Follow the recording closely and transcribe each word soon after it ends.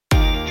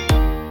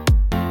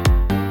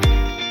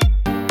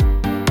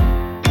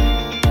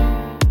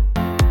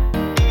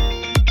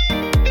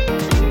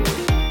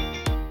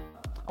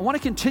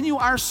want to continue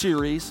our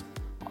series,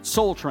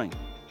 Soul Train.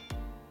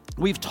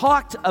 We've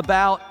talked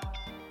about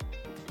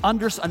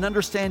an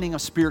understanding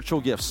of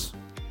spiritual gifts.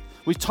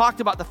 We've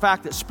talked about the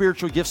fact that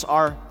spiritual gifts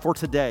are for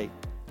today.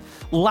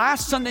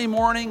 Last Sunday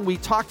morning, we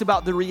talked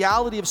about the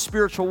reality of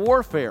spiritual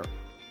warfare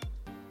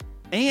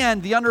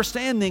and the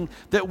understanding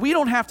that we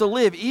don't have to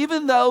live,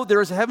 even though there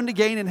is a heaven to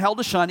gain and hell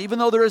to shun, even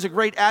though there is a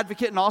great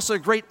advocate and also a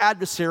great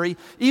adversary,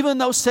 even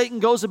though Satan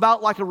goes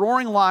about like a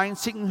roaring lion,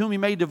 seeking whom he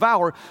may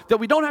devour, that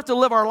we don't have to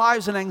live our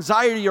lives in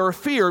anxiety or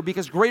fear,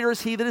 because greater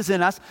is he that is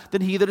in us than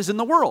he that is in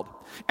the world.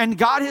 And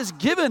God has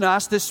given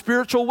us this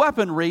spiritual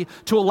weaponry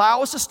to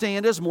allow us to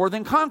stand as more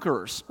than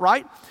conquerors,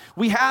 right?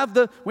 We have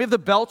the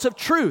belts of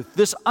truth,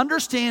 this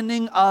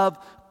understanding of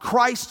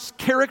Christ's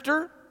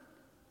character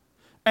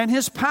and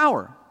his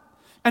power.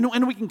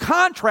 And we can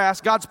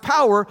contrast God's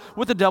power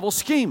with the devil's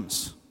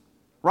schemes,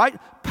 right?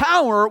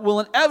 Power will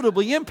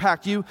inevitably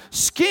impact you.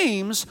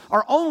 Schemes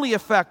are only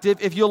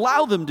effective if you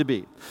allow them to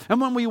be. And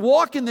when we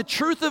walk in the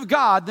truth of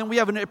God, then we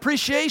have an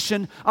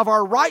appreciation of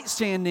our right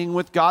standing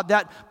with God,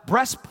 that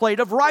breastplate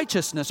of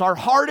righteousness. Our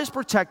heart is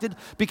protected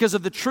because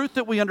of the truth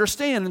that we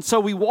understand. And so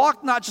we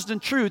walk not just in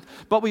truth,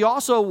 but we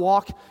also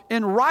walk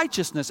in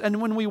righteousness.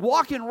 And when we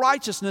walk in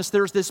righteousness,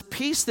 there's this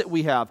peace that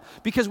we have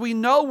because we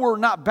know we're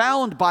not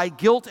bound by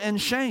guilt and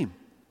shame.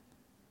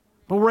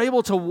 But we're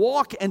able to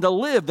walk and to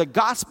live the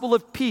gospel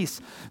of peace.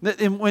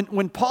 And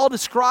when Paul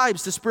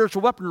describes the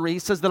spiritual weaponry, he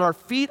says that our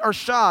feet are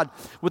shod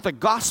with the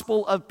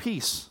gospel of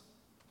peace,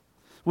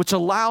 which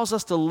allows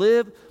us to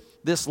live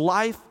this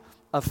life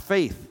of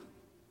faith,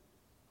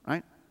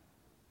 right?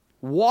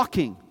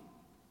 Walking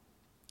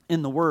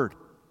in the Word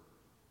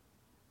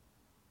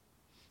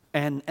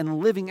and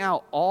living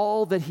out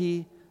all that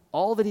He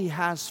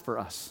has for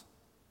us.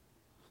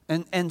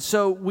 And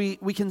so we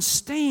can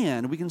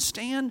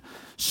stand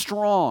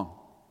strong.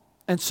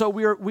 And so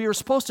we are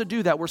supposed to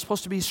do that. We're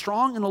supposed to be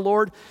strong in the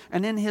Lord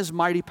and in His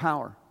mighty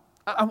power.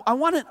 I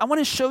want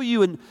to show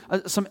you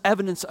some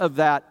evidence of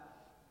that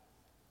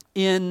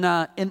in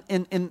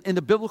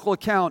the biblical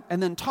account,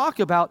 and then talk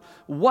about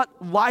what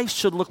life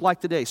should look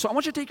like today. So I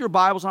want you to take your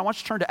Bibles and I want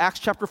you to turn to Acts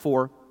chapter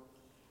 4.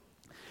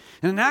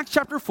 And in Acts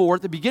chapter 4,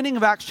 at the beginning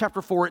of Acts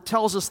chapter 4, it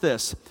tells us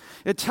this.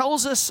 It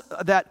tells us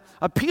that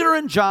Peter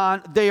and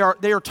John, they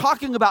are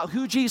talking about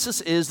who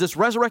Jesus is, this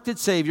resurrected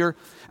Savior,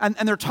 and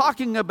they're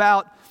talking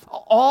about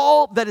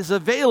all that is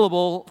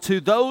available to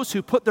those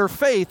who put their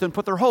faith and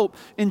put their hope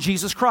in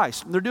Jesus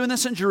Christ. They're doing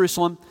this in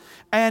Jerusalem,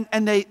 and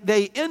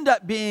they end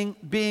up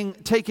being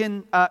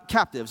taken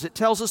captives. It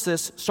tells us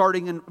this,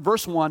 starting in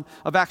verse 1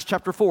 of Acts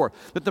chapter 4,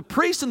 that the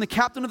priest and the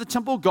captain of the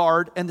temple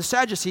guard and the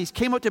Sadducees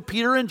came up to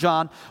Peter and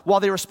John while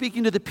they were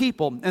speaking to the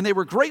people, and they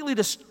were greatly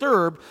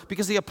disturbed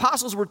because the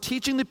apostles were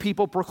teaching the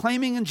people,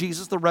 proclaiming in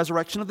Jesus the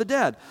resurrection of the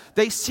dead.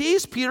 They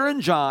seized Peter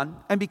and John,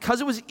 and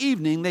because it was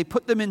evening, they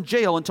put them in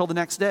jail until the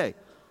next day.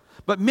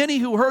 But many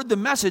who heard the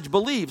message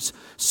believed.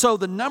 So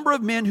the number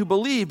of men who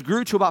believed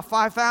grew to about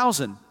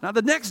 5,000. Now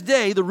the next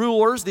day, the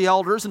rulers, the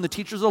elders, and the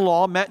teachers of the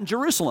law met in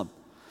Jerusalem.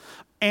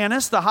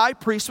 Annas, the high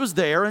priest, was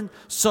there, and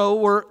so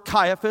were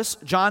Caiaphas,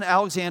 John,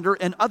 Alexander,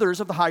 and others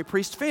of the high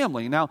priest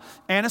family. Now,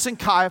 Annas and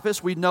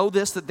Caiaphas, we know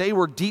this, that they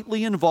were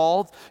deeply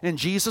involved in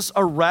Jesus'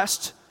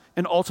 arrest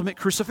and ultimate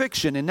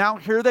crucifixion. And now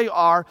here they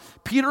are.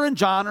 Peter and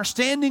John are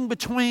standing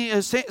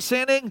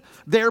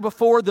there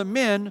before the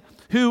men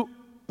who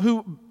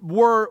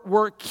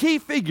were key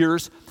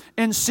figures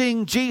in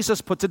seeing Jesus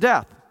put to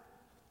death.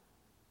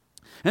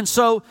 And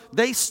so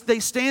they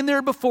stand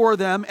there before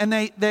them, and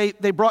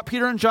they brought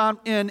Peter and John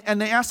in,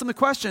 and they asked them the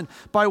question,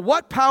 by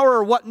what power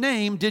or what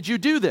name did you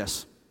do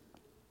this?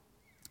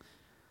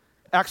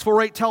 Acts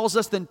 4:8 tells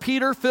us, then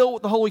Peter, filled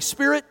with the Holy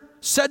Spirit,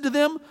 said to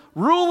them,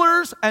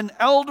 rulers and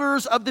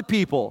elders of the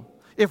people,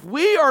 if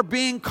we are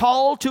being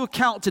called to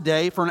account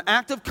today for an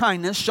act of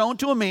kindness shown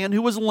to a man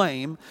who was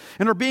lame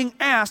and are being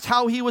asked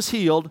how he was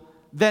healed,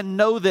 then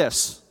know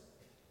this.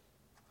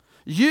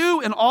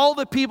 You and all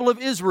the people of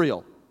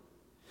Israel,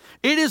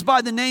 it is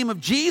by the name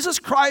of Jesus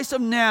Christ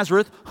of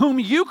Nazareth, whom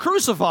you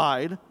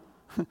crucified,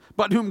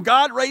 but whom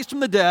God raised from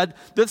the dead,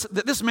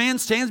 that this man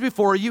stands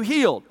before you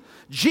healed.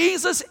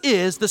 Jesus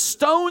is the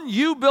stone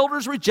you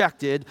builders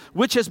rejected,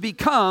 which has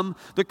become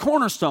the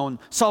cornerstone.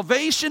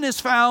 Salvation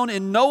is found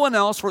in no one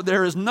else, for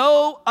there is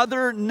no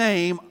other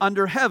name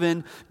under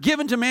heaven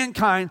given to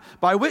mankind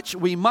by which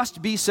we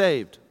must be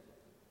saved.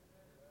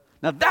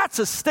 Now that's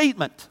a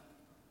statement,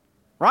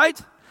 right?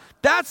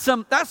 That's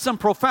some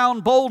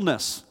profound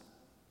boldness.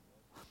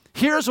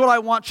 Here's what I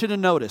want you to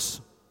notice.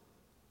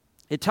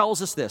 It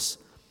tells us this,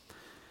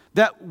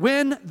 that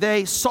when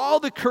they saw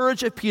the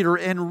courage of Peter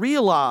and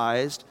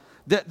realized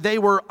that they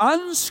were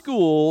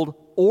unschooled,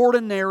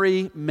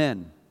 ordinary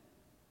men.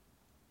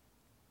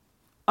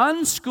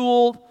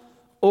 Unschooled,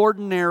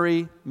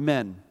 ordinary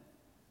men.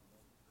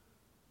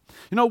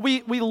 You know,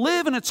 we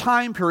live in a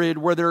time period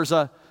where there's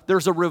a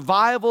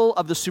revival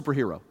of the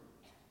superhero,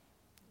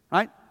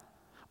 right?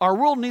 Our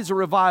world needs a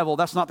revival.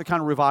 That's not the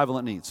kind of revival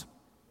it needs.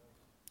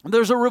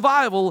 there's a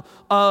revival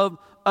of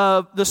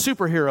the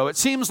superhero. It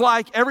seems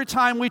like every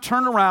time we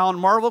turn around,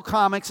 Marvel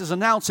Comics is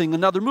announcing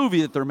another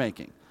movie that they're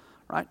making,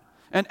 right?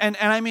 And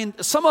I mean,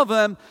 some of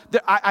them,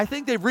 I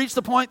think they've reached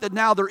the point that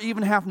now they're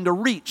even having to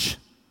reach,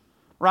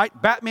 right?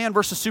 Batman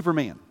versus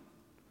Superman,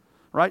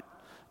 right?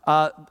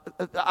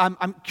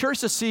 I'm curious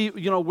to see,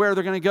 where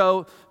they're going to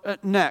go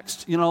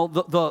next.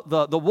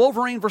 The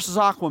Wolverine versus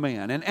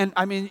Aquaman, and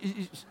I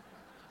mean,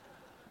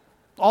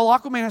 all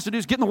Aquaman has to do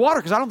is get in the water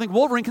because I don't think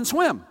Wolverine can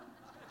swim.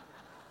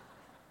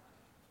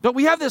 But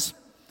we have this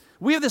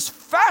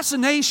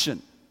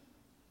fascination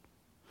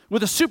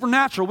with the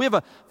supernatural. We have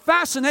a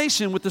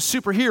fascination with the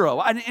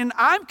superhero. And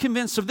I'm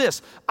convinced of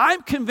this.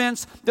 I'm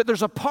convinced that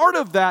there's a part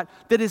of that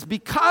is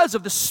because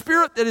of the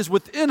Spirit that is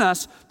within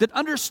us that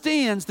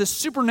understands the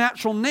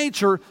supernatural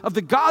nature of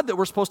the God that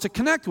we're supposed to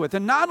connect with.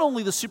 And not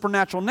only the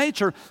supernatural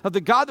nature of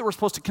the God that we're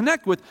supposed to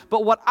connect with,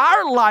 but what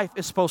our life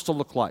is supposed to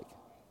look like.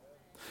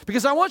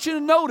 Because I want you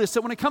to notice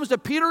that when it comes to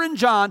Peter and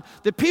John,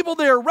 the people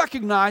there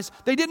recognize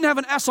they didn't have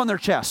an S on their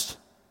chest,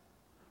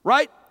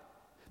 right?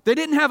 They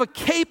didn't have a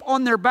cape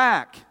on their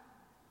back.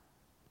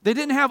 They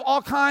didn't have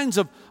all kinds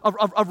of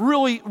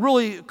really,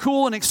 really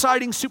cool and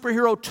exciting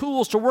superhero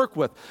tools to work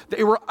with.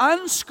 They were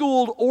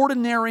unschooled,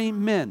 ordinary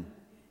men.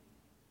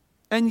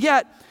 And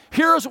yet,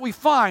 here's what we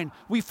find.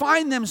 We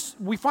find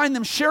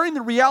them sharing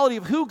the reality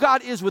of who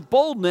God is with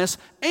boldness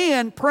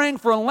and praying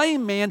for a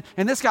lame man,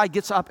 and this guy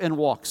gets up and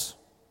walks.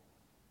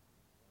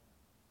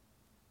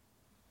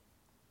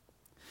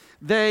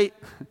 They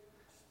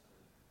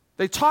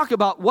talk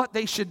about what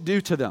they should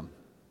do to them,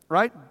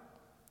 right?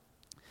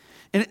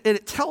 And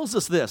it tells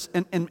us this.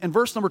 In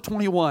verse number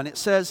 21, it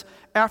says,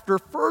 after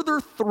further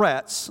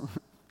threats,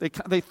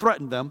 they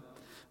threatened them,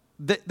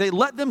 they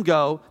let them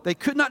go. They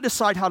could not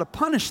decide how to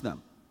punish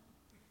them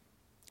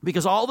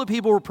because all the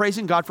people were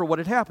praising God for what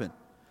had happened.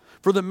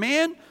 For the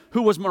man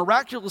who was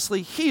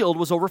miraculously healed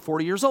was over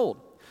 40 years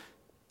old.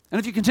 And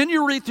if you continue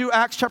to read through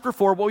Acts chapter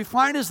 4, what we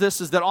find is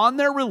that on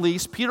their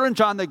release, Peter and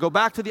John, they go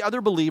back to the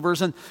other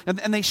believers and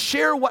they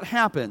share what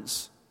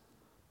happens.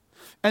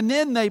 And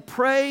then they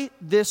pray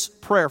this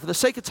prayer. For the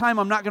sake of time,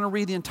 I'm not going to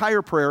read the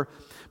entire prayer,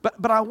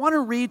 but I want to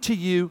read to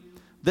you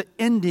the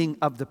ending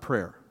of the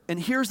prayer. And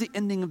here's the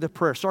ending of the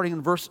prayer, starting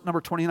in verse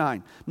number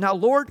 29. Now,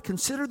 Lord,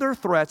 consider their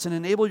threats and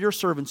enable your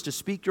servants to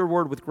speak your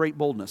word with great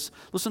boldness.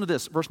 Listen to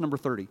this, verse number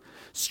 30.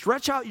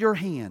 Stretch out your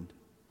hand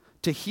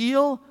to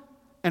heal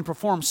and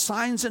perform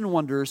signs and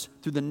wonders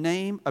through the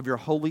name of your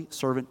holy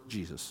servant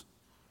Jesus.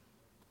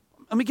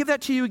 Let me give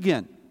that to you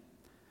again.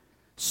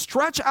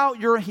 Stretch out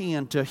your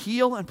hand to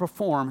heal and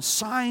perform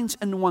signs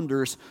and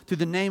wonders through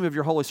the name of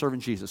your holy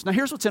servant Jesus. Now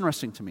here's what's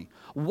interesting to me.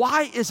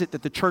 Why is it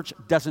that the church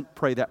doesn't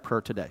pray that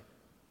prayer today?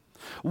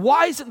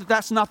 Why is it that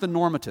that's not the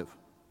normative?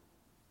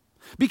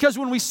 Because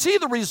when we see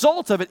the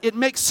result of it, it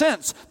makes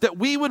sense that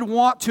we would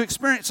want to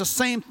experience the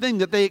same thing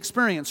that they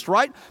experienced,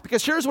 right?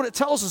 Because here's what it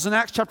tells us in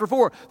Acts chapter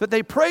 4, that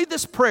they prayed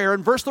this prayer,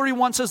 and verse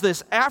 31 says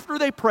this, after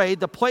they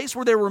prayed, the place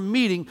where they were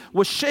meeting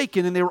was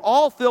shaken, and they were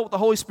all filled with the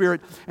Holy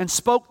Spirit and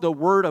spoke the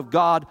word of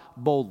God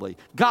boldly.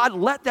 God,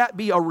 let that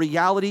be a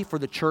reality for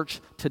the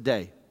church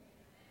today.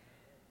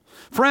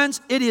 Friends,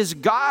 it is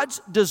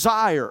God's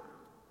desire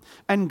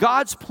and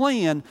God's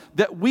plan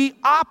that we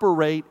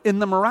operate in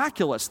the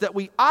miraculous, that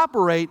we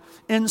operate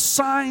in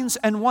signs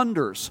and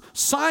wonders.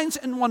 Signs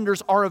and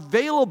wonders are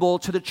available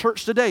to the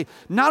church today.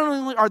 Not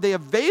only are they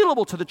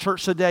available to the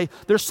church today,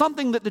 there's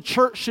something that the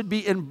church should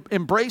be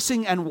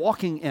embracing and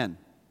walking in.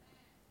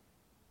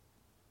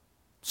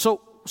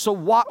 So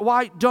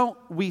why don't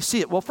we see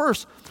it? Well,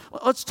 first,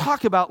 let's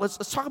talk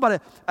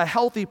about a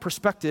healthy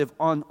perspective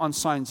on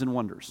signs and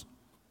wonders.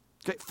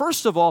 Okay,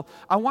 first of all,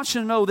 I want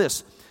you to know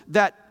this,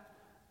 that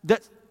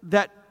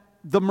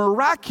the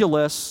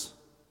miraculous,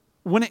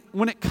 when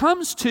it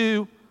comes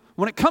to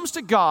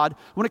God,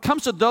 when it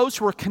comes to those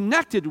who are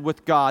connected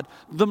with God,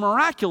 the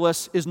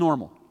miraculous is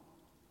normal.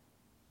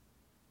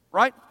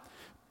 Right?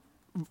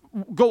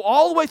 Go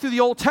all the way through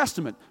the Old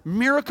Testament.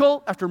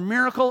 Miracle after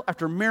miracle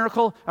after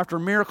miracle after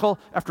miracle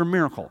after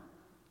miracle.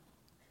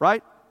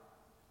 Right?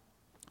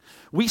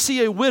 We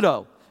see a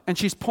widow and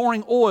she's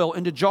pouring oil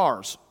into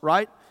jars,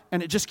 right?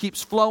 And it just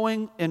keeps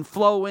flowing and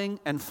flowing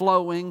and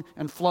flowing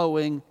and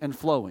flowing and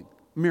flowing.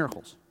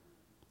 Miracles.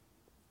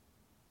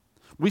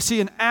 We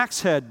see an axe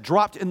head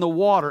dropped in the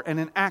water and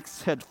an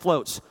axe head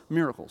floats.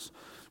 Miracles.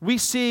 We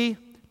see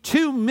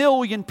 2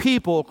 million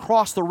people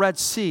cross the Red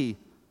Sea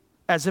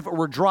as if it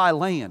were dry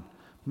land.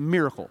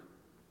 Miracle.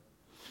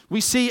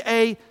 We see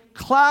a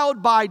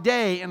cloud by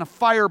day and a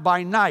fire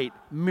by night.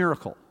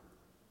 Miracle.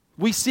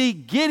 We see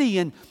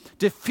Gideon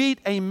defeat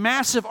a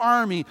massive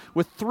army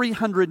with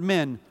 300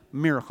 men.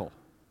 Miracle.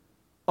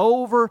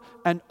 Over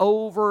and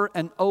over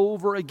and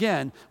over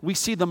again, we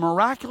see the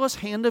miraculous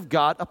hand of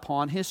God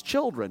upon His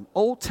children.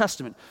 Old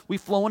Testament. We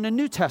flow into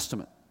New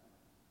Testament.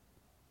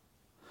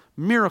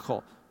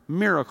 Miracle,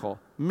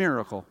 miracle,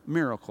 miracle,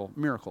 miracle,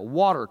 miracle.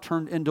 Water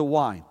turned into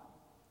wine.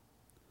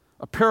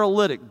 A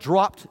paralytic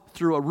dropped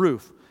through a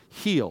roof,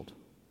 healed.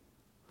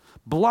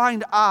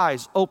 Blind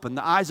eyes opened.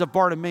 The eyes of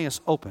Bartimaeus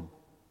opened.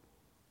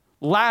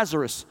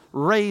 Lazarus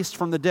raised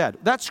from the dead.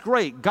 That's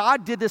great.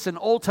 God did this in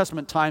Old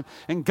Testament time,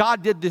 and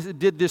God did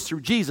this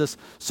through Jesus.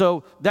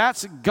 So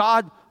that's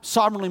God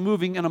sovereignly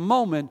moving in a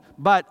moment,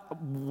 but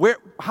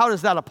how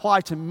does that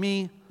apply to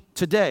me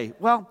today?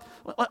 Well,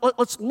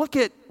 let's look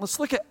at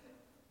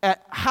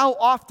how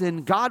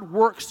often God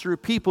works through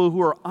people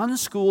who are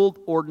unschooled,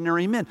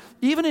 ordinary men.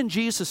 Even in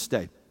Jesus'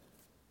 day.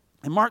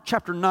 In Mark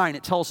chapter 9,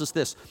 it tells us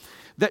this,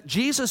 that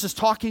Jesus is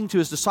talking to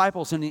his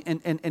disciples,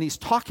 and he's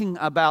talking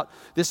about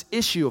this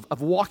issue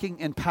of walking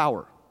in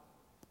power,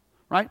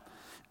 right?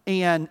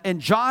 And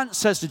John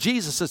says to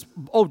Jesus,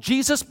 "Oh,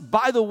 Jesus,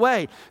 by the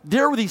way,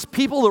 there were these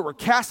people that were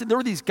there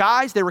were these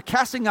guys, they were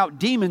casting out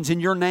demons in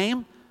your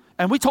name,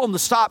 and we told them to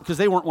stop because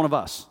they weren't one of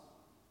us."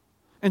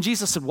 And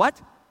Jesus said, "What?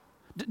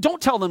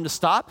 Don't tell them to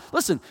stop.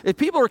 Listen, if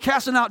people are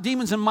casting out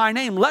demons in my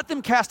name, let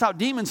them cast out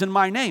demons in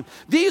my name."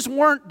 These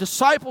weren't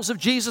disciples of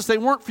Jesus. They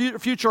weren't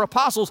future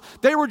apostles.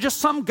 They were just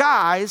some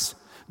guys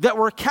that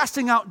were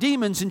casting out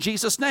demons in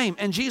Jesus' name.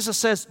 And Jesus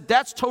says,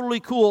 "That's totally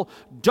cool.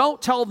 Don't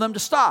tell them to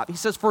stop." He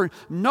says, "For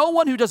no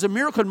one who does a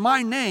miracle in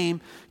my name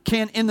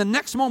can in the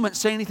next moment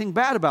say anything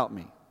bad about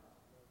me."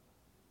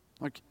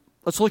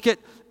 Let's look at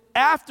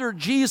after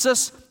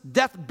Jesus'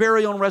 death,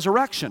 burial, and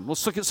resurrection.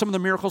 Let's look at some of the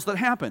miracles that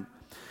happened.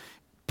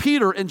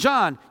 Peter and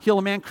John heal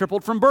a man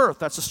crippled from birth.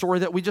 That's the story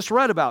that we just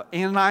read about.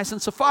 Ananias and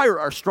Sapphira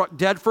are struck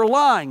dead for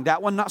lying.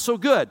 That one not so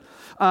good.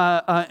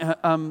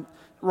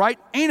 Right?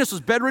 Aeneas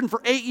was bedridden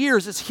for 8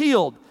 years. It's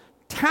healed.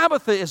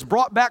 Tabitha is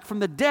brought back from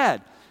the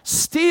dead.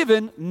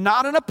 Stephen,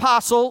 not an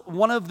apostle,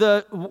 one of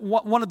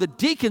the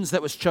deacons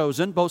that was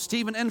chosen, both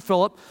Stephen and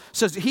Philip,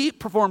 says he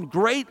performed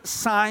great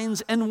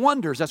signs and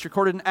wonders. That's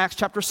recorded in Acts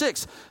chapter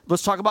 6.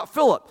 Let's talk about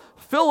Philip.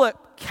 Philip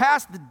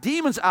cast the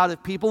demons out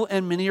of people,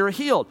 and many are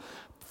healed.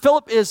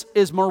 Philip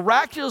is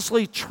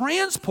miraculously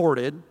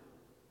transported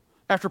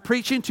after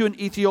preaching to an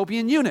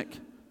Ethiopian eunuch.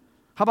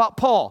 How about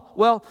Paul?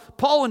 Well,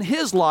 Paul in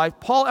his life,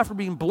 after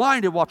being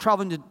blinded while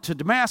traveling to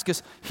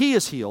Damascus, he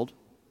is healed,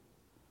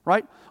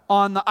 right?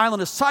 On the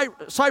island of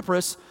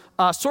Cyprus,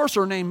 a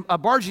sorcerer named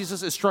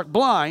Bar-Jesus is struck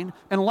blind,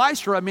 and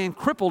Lystra, a man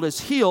crippled, is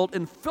healed.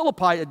 In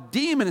Philippi, a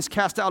demon is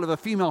cast out of a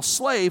female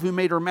slave who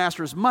made her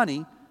master's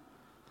money.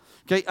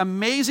 Okay,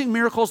 amazing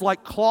miracles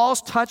like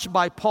claws touched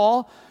by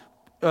Paul,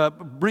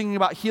 bringing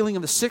about healing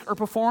of the sick are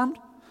performed.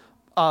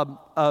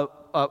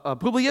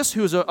 Publius,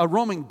 who is a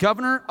Roman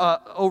governor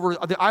over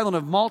the island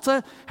of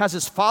Malta, has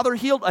his father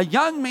healed. A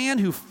young man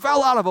who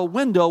fell out of a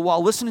window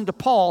while listening to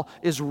Paul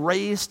is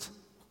raised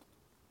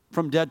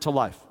from dead to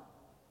life.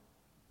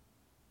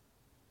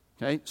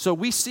 Okay, so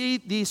we see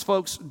these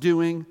folks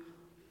doing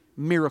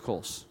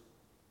miracles.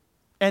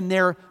 And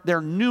they're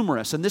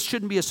numerous. And this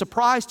shouldn't be a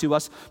surprise to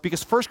us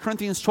because 1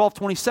 Corinthians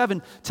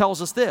 12:27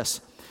 tells us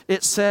this.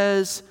 It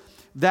says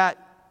that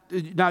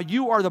now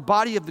you are the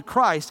body of the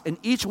Christ, and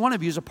each one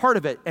of you is a part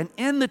of it. And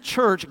in the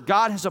church,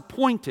 God has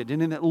appointed,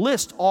 and then it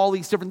lists all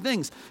these different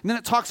things. And then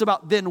it talks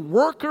about then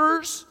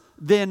workers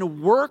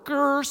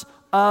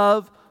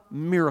of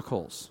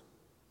miracles.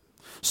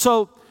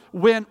 So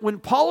when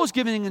Paul was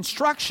giving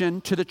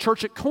instruction to the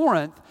church at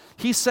Corinth,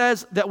 he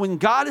says that when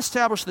God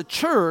established the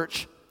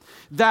church,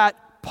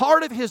 that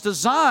part of his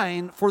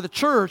design for the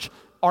church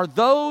are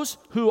those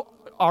who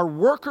are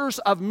workers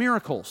of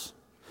miracles.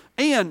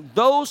 And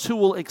those who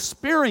will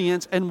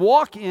experience and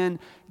walk in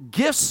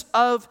gifts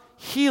of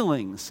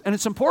healings. And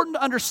it's important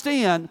to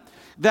understand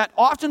that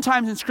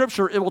oftentimes in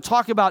Scripture it will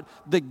talk about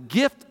the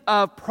gift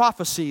of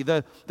prophecy,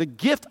 the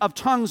gift of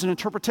tongues and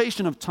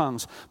interpretation of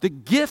tongues, the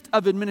gift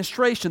of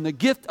administration, the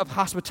gift of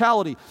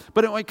hospitality.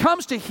 But when it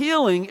comes to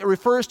healing, it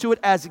refers to it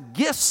as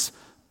gifts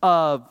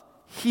of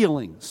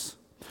healings.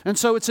 And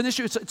so it's an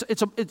issue,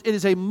 it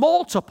is a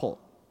multiple.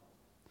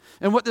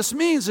 And what this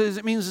means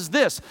is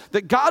this,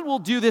 that God will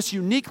do this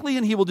uniquely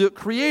and he will do it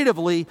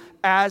creatively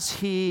as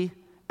he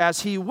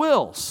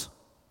wills.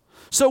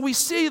 So we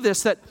see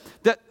this,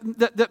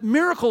 that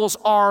miracles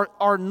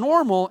are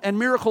normal and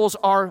miracles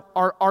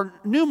are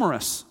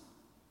numerous.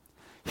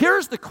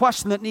 Here's the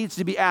question that needs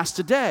to be asked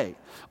today.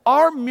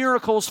 Are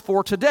miracles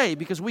for today?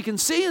 Because we can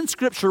see in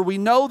Scripture, we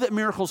know that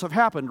miracles have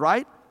happened,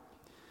 right?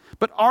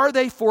 But are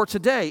they for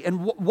today?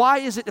 And why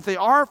is it, if they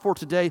are for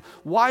today,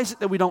 why is it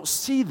that we don't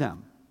see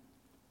them?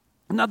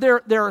 Now,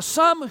 there are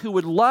some who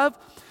would love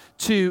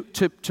to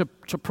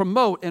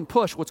promote and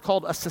push what's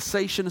called a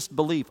cessationist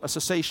belief, a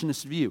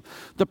cessationist view.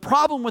 The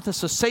problem with a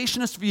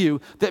cessationist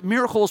view, that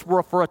miracles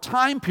were for a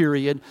time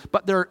period,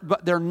 but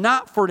they're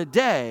not for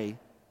today,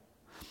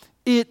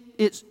 it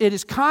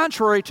is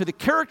contrary to the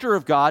character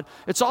of God.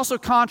 It's also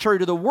contrary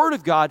to the Word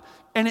of God,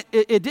 and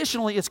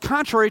additionally, it's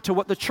contrary to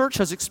what the church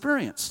has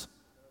experienced.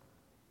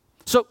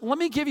 So let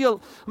me give you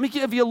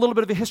a little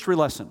bit of a history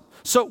lesson.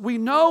 So we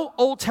know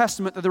Old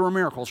Testament that there were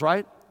miracles,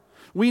 right?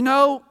 We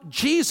know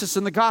Jesus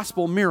in the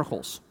gospel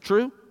miracles,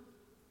 true?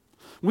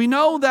 We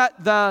know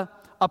that the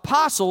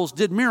apostles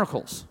did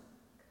miracles.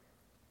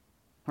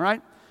 All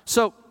right?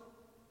 So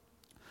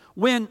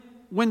when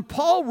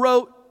Paul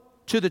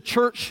wrote to the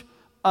church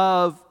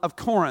of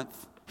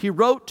Corinth, he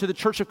wrote to the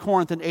church of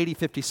Corinth in AD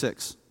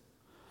 56.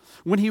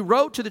 When he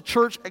wrote to the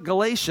church at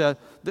Galatia,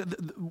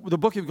 the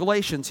book of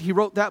Galatians, he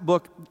wrote that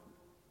book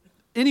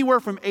anywhere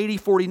from AD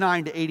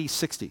 49 to AD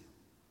 60.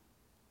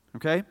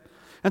 Okay?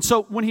 And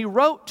so when he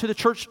wrote to the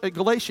church at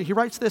Galatia, he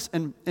writes this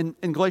in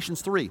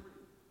Galatians 3.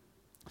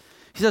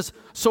 He says,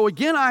 "So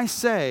again I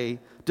say,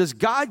 does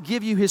God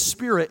give you his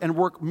Spirit and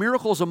work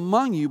miracles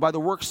among you by the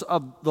works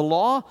of the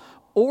law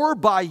or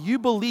by you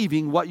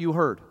believing what you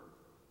heard?"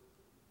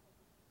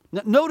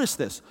 Now, notice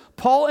this.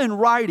 Paul, in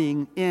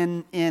writing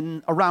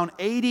in around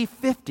AD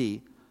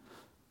 50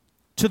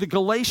 to the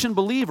Galatian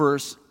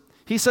believers,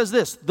 he says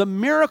this: the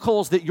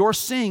miracles that you're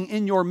seeing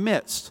in your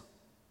midst.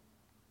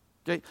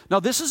 Okay? Now,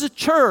 this is a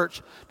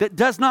church that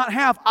does not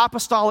have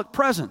apostolic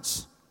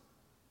presence.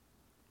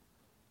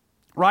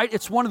 Right?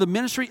 It's one of the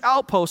ministry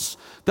outposts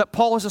that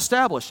Paul has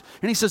established.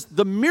 And he says,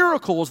 the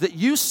miracles that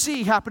you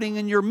see happening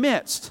in your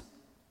midst,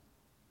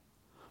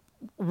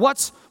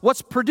 what's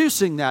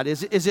producing that?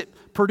 Is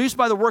it produced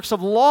by the works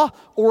of law,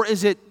 or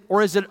is it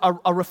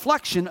a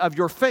reflection of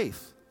your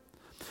faith?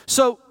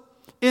 So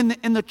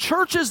in the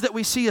churches that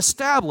we see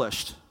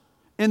established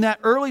in that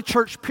early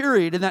church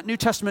period, in that New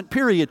Testament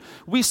period,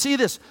 we see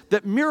this,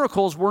 that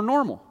miracles were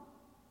normal.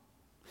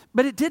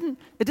 But it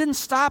didn't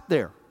stop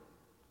there.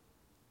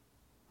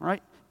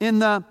 Right? In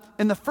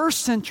the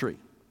first century,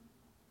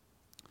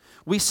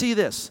 we see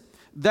this,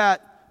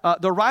 that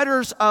the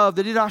writers of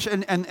the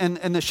Didache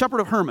and the Shepherd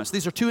of Hermas,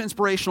 these are two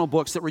inspirational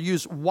books that were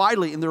used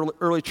widely in the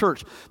early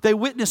church. They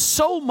witnessed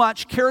so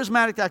much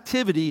charismatic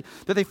activity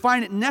that they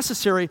find it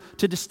necessary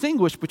to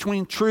distinguish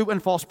between true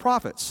and false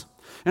prophets.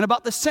 And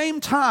about the same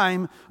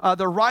time,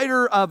 the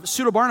writer of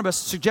Pseudo-Barnabas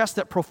suggests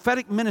that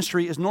prophetic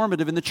ministry is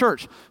normative in the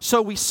church.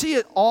 So we see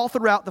it all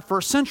throughout the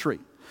first century.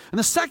 In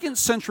the second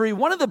century,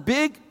 one of the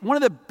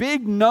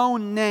big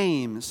known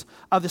names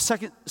of the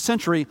second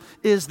century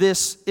is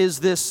this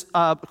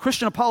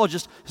Christian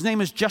apologist. His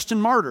name is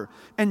Justin Martyr.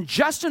 And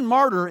Justin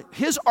Martyr,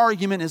 his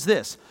argument is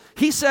this.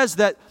 He says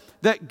that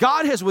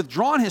God has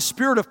withdrawn his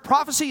spirit of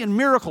prophecy and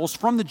miracles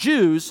from the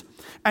Jews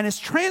and has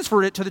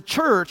transferred it to the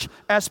church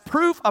as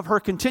proof of her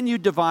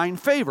continued divine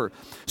favor.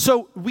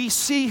 So we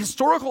see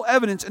historical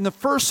evidence in the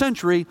first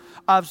century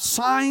of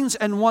signs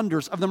and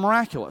wonders of the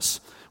miraculous.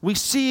 We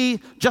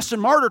see Justin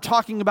Martyr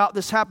talking about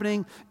this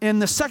happening in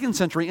the second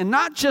century. And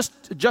not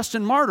just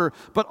Justin Martyr,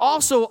 but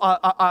also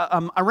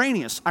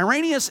Irenaeus.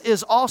 Irenaeus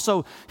is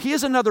also, he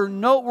is another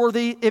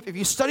noteworthy, if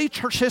you study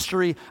church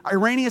history,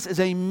 Irenaeus is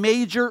a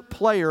major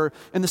player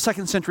in the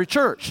second century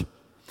church.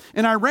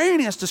 And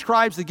Irenaeus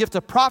describes the gift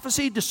of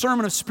prophecy,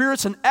 discernment of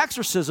spirits, and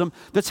exorcism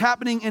that's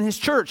happening in his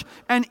church,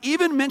 and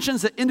even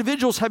mentions that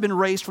individuals have been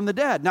raised from the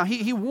dead. Now,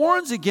 he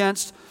warns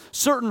against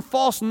certain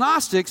false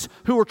Gnostics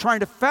who are trying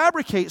to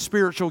fabricate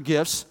spiritual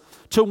gifts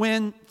to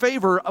win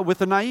favor with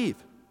the naive.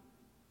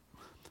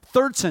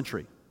 Third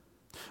century.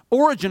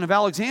 Origen of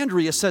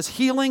Alexandria says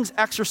healings,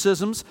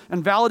 exorcisms,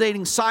 and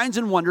validating signs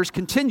and wonders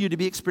continue to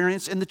be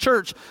experienced in the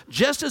church,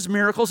 just as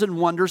miracles and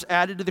wonders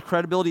added to the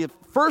credibility of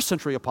first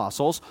century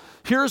apostles.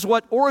 Here's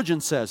what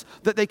Origen says,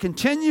 that they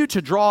continue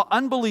to draw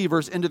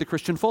unbelievers into the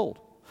Christian fold.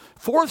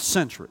 Fourth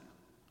century,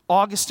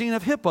 Augustine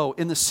of Hippo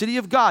in the City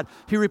of God,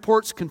 he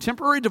reports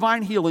contemporary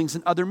divine healings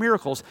and other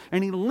miracles,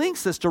 and he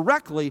links this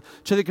directly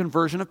to the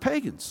conversion of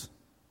pagans.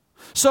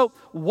 So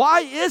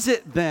why is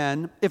it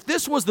then, if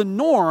this was the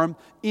norm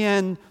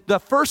in the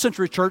first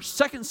century church,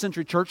 second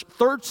century church,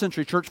 third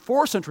century church,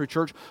 fourth century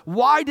church,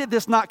 why did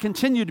this not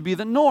continue to be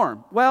the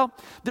norm? Well,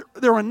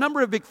 there are a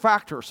number of big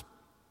factors.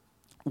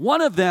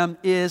 One of them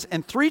is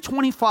in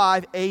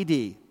 325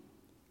 AD,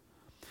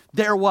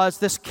 there was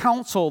this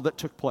council that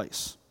took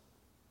place.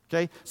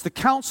 Okay? It's the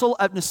Council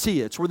of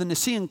Nicaea. It's where the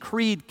Nicene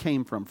Creed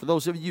came from. For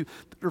those of you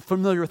that are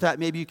familiar with that,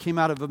 maybe you came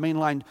out of a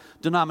mainline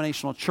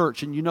denominational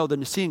church and you know the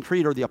Nicene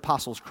Creed or the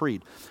Apostles'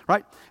 Creed,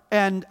 right?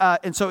 And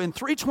so in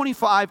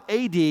 325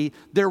 AD,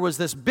 there was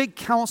this big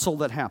council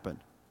that happened.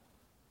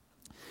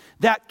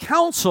 That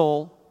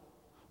council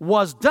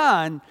was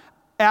done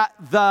at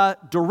the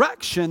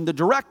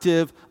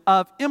directive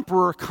of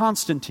Emperor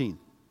Constantine.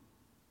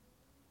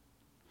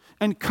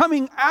 And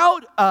coming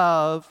out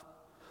of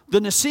the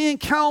Nicene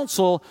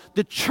Council,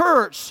 the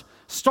church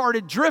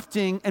started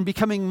drifting and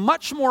becoming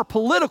much more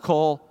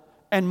political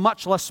and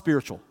much less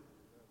spiritual.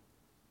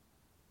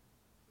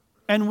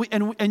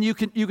 And you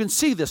can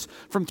see this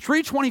from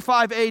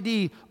 325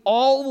 AD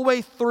all the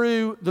way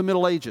through the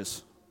Middle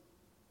Ages.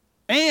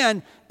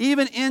 And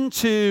even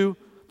into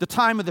the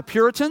time of the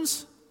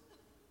Puritans,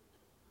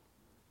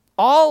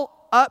 all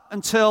up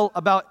until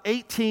about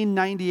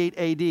 1898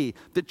 AD,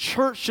 the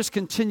church just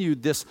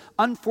continued this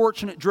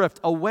unfortunate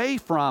drift away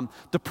from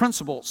the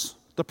principles,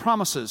 the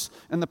promises,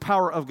 and the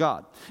power of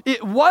God.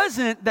 It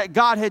wasn't that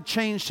God had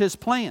changed his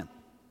plan.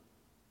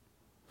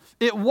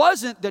 It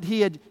wasn't that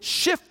he had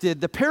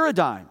shifted the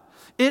paradigm.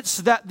 It's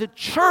that the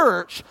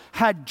church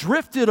had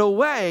drifted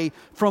away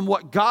from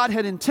what God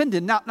had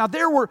intended. Now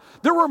there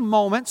were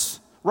moments,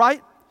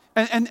 right?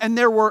 And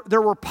there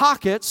were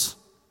pockets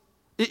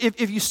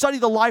If you study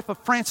the life of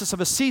Francis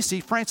of Assisi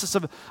is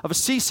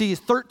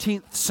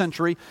 13th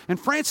century, and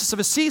Francis of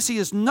Assisi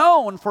is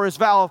known for his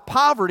vow of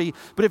poverty,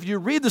 but if you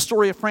read the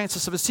story of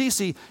Francis of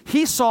Assisi,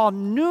 he saw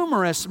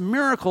numerous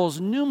miracles,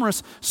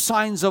 numerous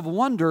signs of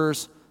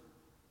wonders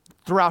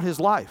throughout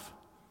his life.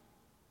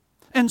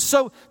 And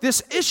so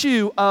this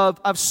issue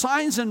of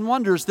signs and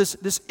wonders,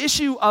 this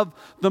issue of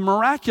the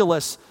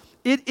miraculous,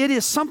 it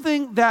is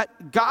something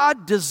that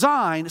God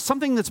designed,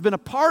 something that's been a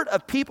part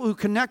of people who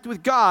connect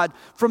with God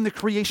from the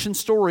creation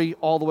story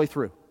all the way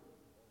through.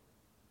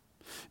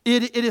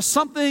 It is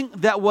something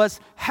that was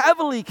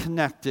heavily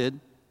connected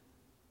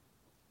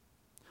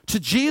to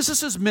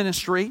Jesus'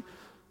 ministry,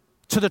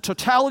 to the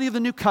totality of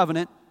the new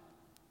covenant,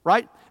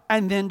 right?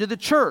 And then to the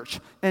church.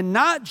 And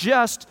not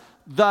just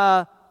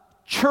the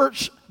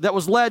church that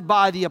was led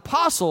by the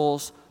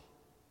apostles,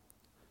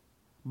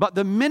 but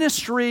the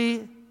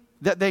ministry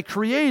that they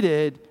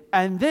created,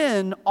 and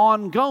then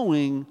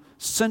ongoing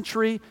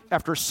century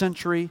after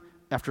century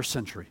after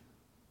century.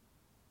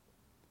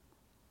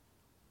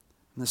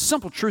 And the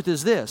simple truth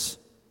is this,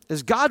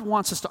 is God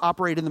wants us to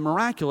operate in the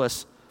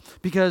miraculous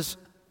because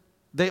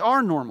they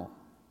are normal.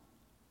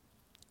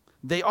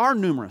 They are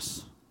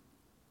numerous.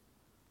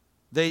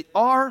 They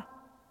are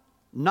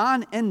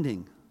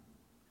non-ending.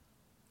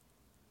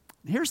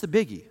 Here's the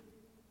biggie.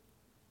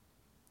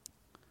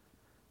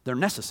 They're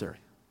necessary.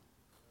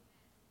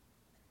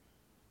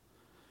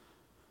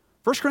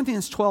 1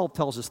 Corinthians 12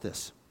 tells us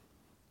this.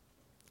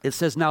 It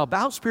says, "Now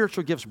about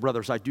spiritual gifts,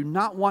 brothers, I do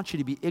not want you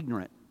to be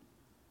ignorant.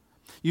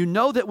 You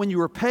know that when you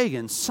were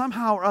pagans,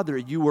 somehow or other,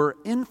 you were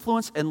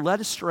influenced and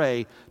led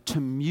astray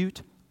to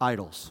mute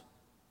idols."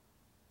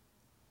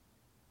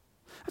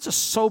 That's a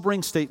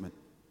sobering statement.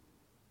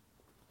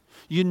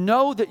 You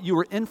know that you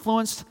were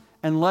influenced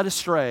and led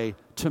astray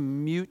to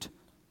mute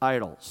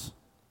idols.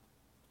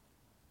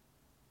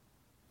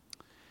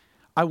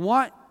 I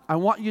want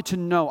you to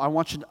know, I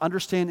want you to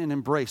understand and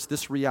embrace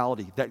this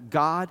reality that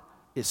God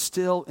is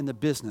still in the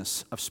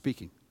business of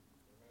speaking.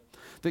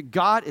 That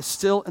God is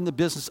still in the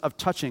business of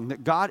touching.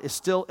 That God is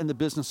still in the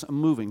business of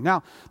moving.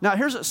 Now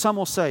here's what some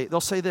will say.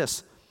 They'll say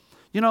this,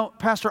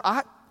 Pastor,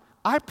 I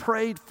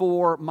prayed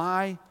for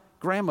my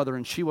grandmother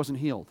and she wasn't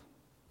healed.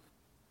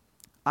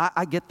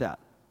 I get that.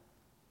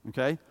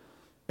 Okay?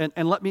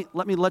 And let me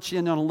let you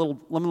in on a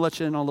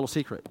little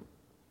secret.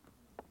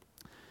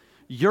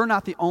 You're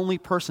not the only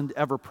person to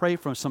ever pray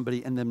for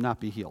somebody and them not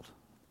be healed.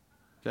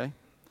 Okay?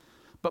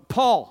 But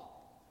Paul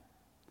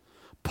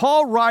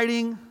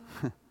writing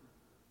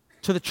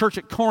to the church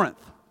at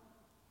Corinth,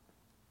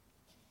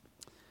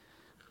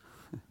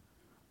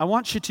 I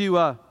want you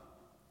to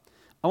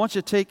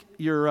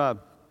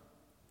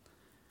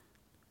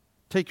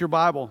take your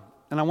Bible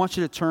and I want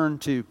you to turn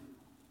to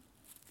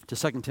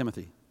 2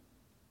 Timothy.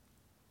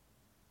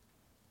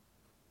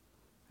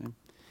 Okay?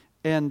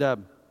 And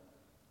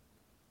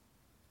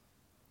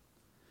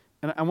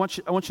I want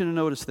you to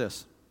notice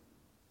this,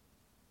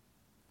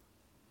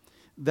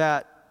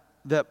 that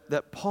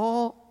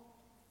Paul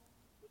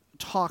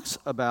talks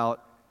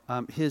about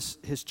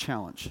his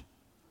challenge,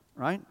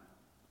 right?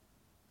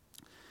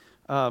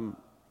 Let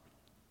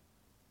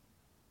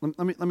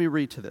me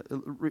read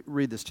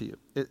this to you.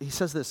 He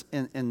says this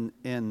in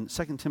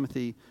 2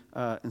 Timothy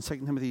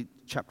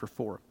chapter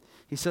 4.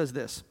 He says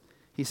this.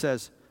 He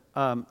says,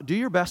 "Do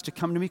your best to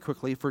come to me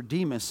quickly, for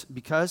Demas,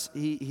 because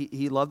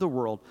he loved the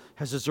world,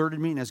 has deserted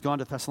me and has gone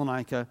to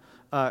Thessalonica.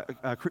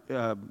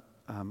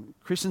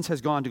 Crescens has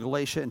gone to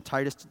Galatia and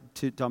Titus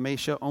to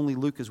Dalmatia. Only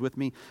Luke is with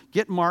me.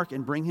 Get Mark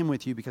and bring him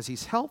with you because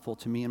he's helpful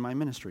to me in my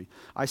ministry.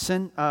 I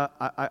sent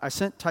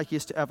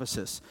Tychicus to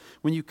Ephesus.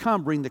 When you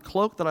come, bring the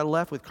cloak that I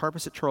left with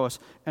Carpus at Troas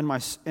and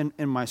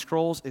my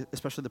scrolls,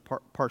 especially the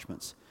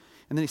parchments."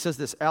 And then he says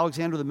this,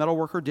 "Alexander the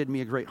metalworker did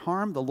me a great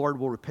harm. The Lord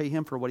will repay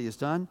him for what he has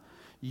done.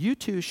 You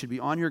too should be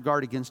on your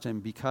guard against him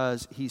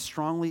because he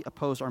strongly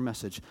opposed our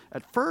message.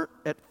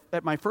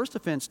 At my first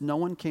offense, no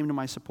one came to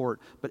my support,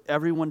 but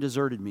everyone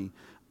deserted me.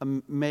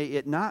 May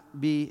it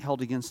not be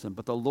held against them.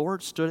 But the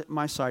Lord stood at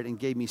my side and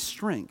gave me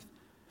strength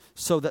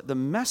so that the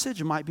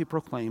message might be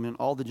proclaimed and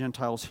all the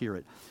Gentiles hear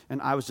it. And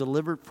I was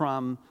delivered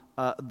from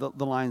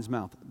the lion's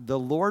mouth. The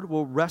Lord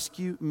will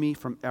rescue me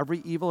from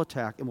every evil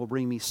attack and will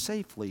bring me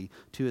safely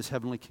to his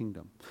heavenly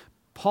kingdom."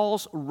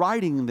 Paul's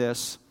writing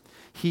this.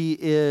 He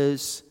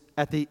is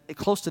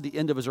close to the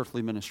end of his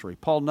earthly ministry.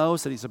 Paul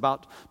knows that he's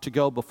about to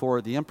go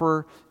before the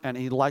emperor, and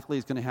he likely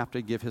is going to have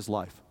to give his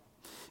life.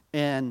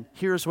 And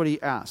here's what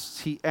he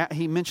asks.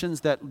 He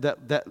mentions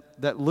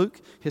that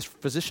Luke, his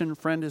physician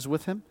friend, is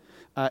with him,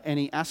 and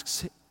he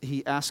asks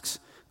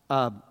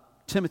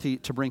Timothy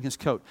to bring his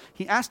coat.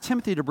 He asked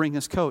Timothy to bring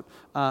his coat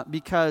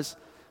because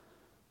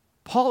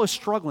Paul is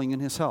struggling in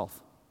his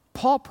health.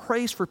 Paul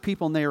prays for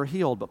people and they are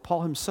healed, but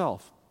Paul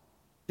himself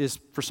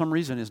for some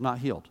reason, is not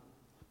healed.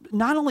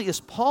 Not only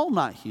is Paul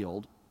not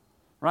healed,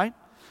 right?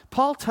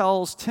 Paul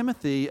tells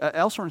Timothy,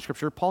 elsewhere in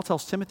Scripture, Paul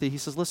tells Timothy, he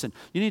says, listen,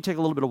 you need to take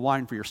a little bit of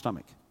wine for your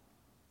stomach.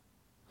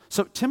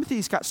 So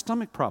Timothy's got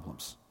stomach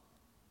problems.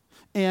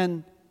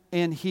 And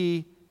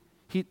he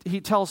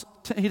he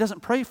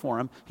doesn't pray for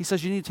him. He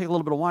says, you need to take a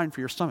little bit of wine for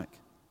your stomach.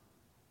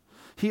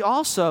 He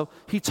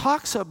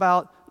talks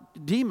about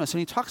Demas, and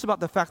he talks about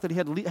the fact that he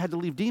had to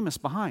leave Demas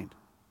behind,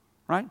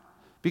 right?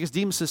 Because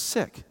Demas is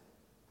sick.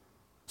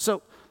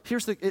 So now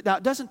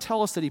it doesn't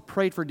tell us that he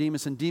prayed for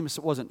Demas and Demas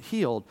wasn't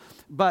healed,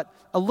 but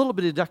a little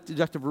bit of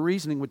deductive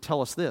reasoning would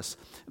tell us this,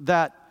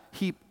 that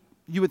you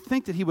would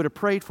think that he would have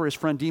prayed for his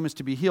friend Demas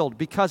to be healed,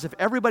 because if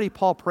everybody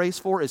Paul prays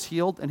for is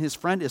healed and his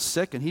friend is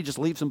sick and he just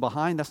leaves him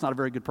behind, that's not a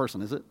very good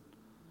person, is it?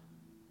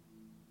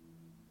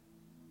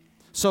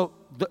 So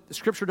the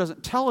Scripture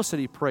doesn't tell us that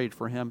he prayed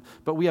for him,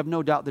 but we have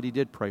no doubt that he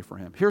did pray for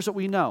him. Here's what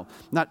we know.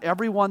 Not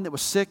everyone that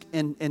was sick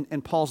in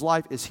Paul's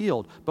life is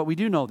healed, but we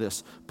do know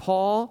this.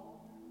 Paul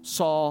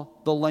saw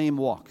the lame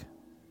walk.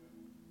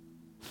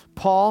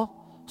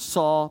 Paul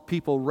saw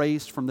people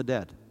raised from the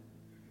dead.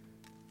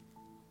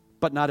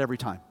 But not every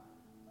time.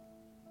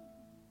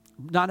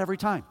 Not every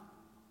time.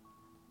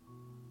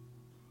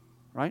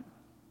 Right?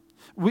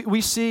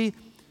 We see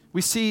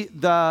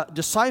the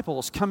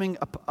disciples coming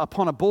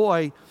upon a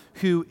boy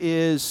who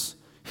he's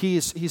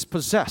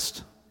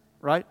possessed,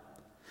 right?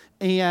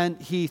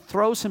 And he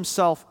throws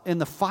himself in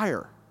the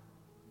fire.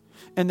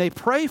 And they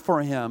pray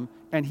for him,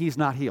 and he's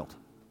not healed.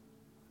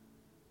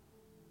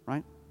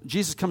 Right?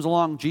 Jesus comes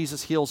along,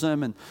 Jesus heals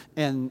him,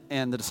 and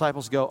the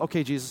disciples go,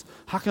 okay, Jesus,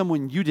 how come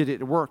when you did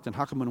it, it worked, and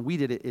how come when we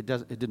did it, it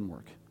didn't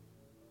work?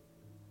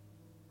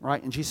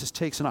 Right? And Jesus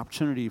takes an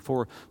opportunity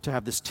to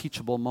have this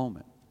teachable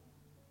moment.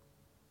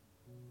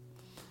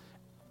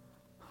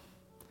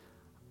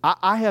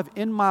 I have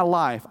in my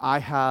life, I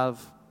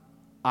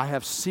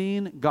have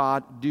seen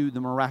God do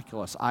the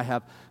miraculous. I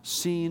have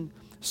seen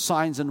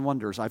signs and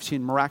wonders. I've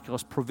seen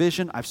miraculous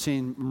provision. I've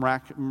seen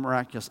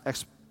miraculous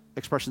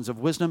expressions of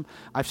wisdom.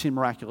 I've seen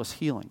miraculous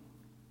healing.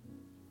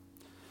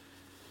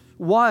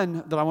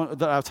 One that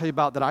I'll tell you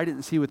about that I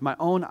didn't see with my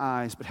own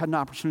eyes, but had an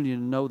opportunity to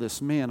know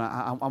this man.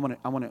 I want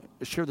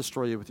to share the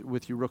story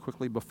with you real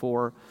quickly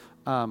before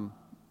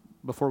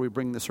we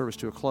bring the service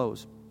to a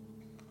close.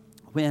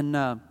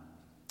 When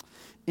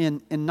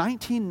in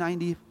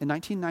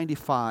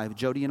 1995,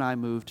 Jody and I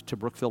moved to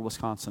Brookfield,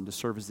 Wisconsin, to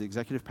serve as the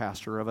executive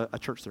pastor of a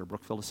church there,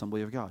 Brookfield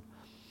Assembly of God.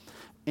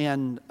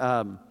 And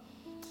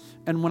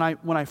when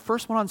I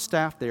first went on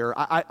staff there,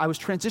 I was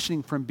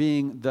transitioning from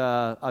being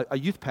a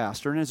youth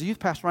pastor, and as a youth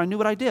pastor, I knew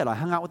what I did. I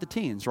hung out with the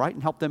teens, right,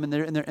 and helped them in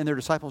their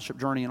discipleship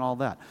journey and all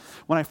that.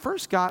 When I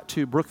first got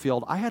to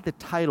Brookfield, I had the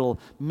title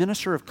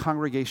Minister of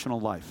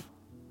Congregational Life.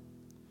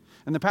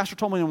 And the pastor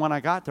told me when I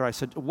got there, I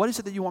said, what is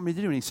it that you want me to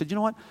do? And he said, you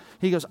know what?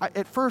 He goes,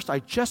 at first, I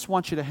just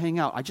want you to hang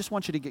out. I just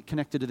want you to get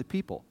connected to the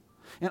people.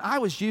 And I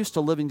was used to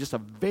living just a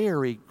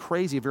very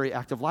crazy, very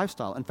active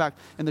lifestyle. In fact,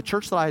 in the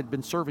church that I had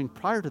been serving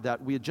prior to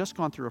that, we had just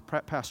gone through a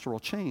pastoral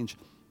change.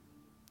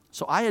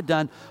 So I had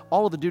done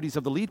all of the duties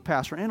of the lead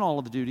pastor and all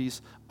of the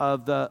duties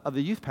of the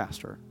youth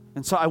pastor.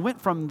 And so I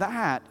went from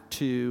that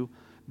to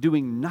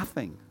doing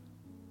nothing.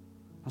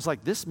 I was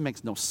like, this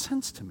makes no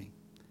sense to me.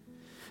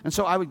 And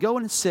so I would go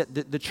in and sit.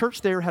 The church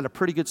there had a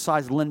pretty good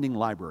sized lending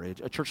library,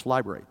 a church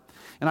library.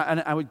 And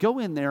I would go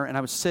in there and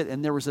I would sit,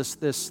 and there was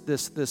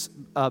this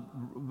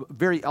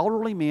very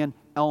elderly man,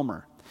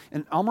 Elmer.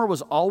 And Elmer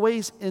was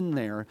always in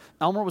there.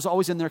 Elmer was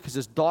always in there because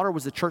his daughter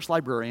was the church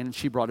librarian, and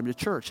she brought him to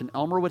church. And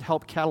Elmer would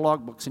help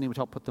catalog books, and he would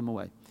help put them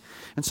away.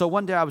 And so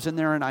one day I was in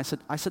there, and I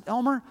said,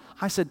 Elmer,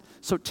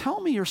 so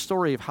tell me your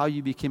story of how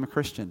you became a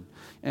Christian.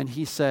 And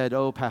he said,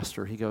 oh,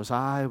 Pastor, he goes,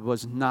 I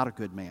was not a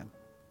good man.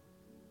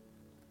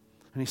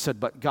 And he said,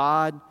 but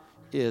God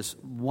is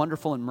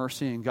wonderful in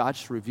mercy, and God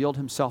just revealed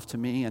himself to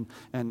me, and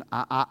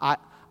I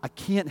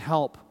can't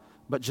help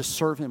but just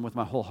serve him with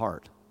my whole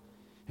heart.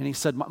 And he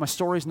said, my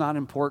story's not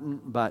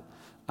important, but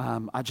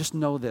I just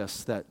know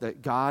this,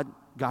 that God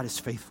is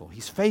faithful.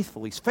 He's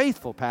faithful. He's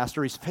faithful,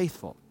 Pastor. He's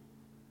faithful.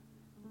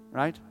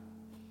 Right?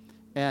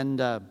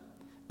 And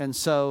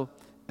so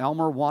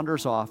Elmer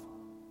wanders off,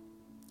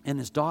 and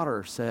his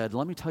daughter said,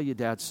 let me tell you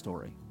Dad's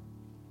story.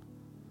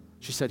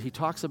 She said, he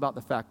talks about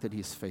the fact that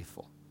he's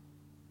faithful.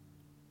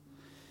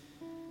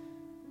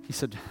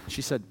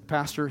 She said,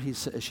 Pastor,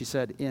 she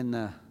said,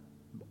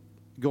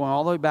 going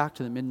all the way back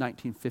to the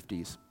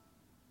mid-1950s,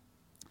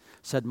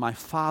 said, my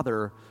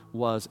father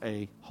was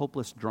a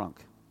hopeless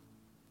drunk.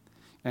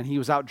 And he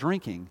was out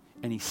drinking,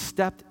 and he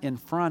stepped in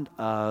front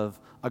of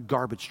a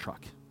garbage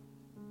truck.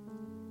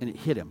 And it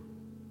hit him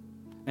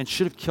and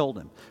should have killed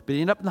him. But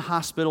he ended up in the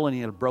hospital, and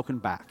he had a broken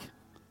back.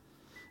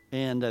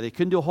 And they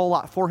couldn't do a whole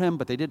lot for him,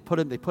 but they put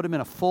him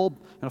in a full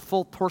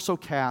torso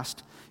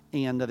cast,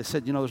 and they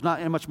said, there's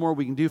not much more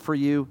we can do for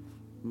you.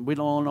 We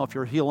don't know if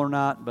you're healed or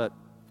not, but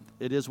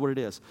it is what it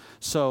is.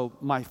 So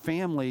my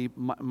family,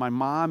 my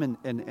mom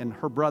and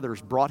her brothers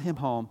brought him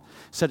home,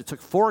 said it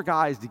took 4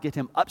 guys to get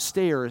him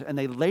upstairs, and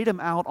they laid him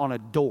out on a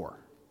door,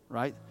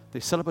 right?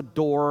 They set up a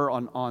door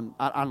on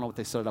I don't know what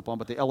they set it up on,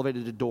 but they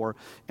elevated a door,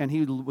 and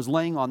he was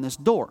laying on this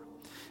door.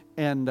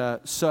 And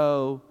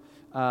so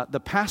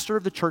the pastor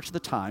of the church at the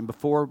time,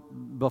 before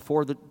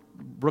the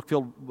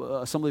Brookfield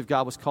Assembly of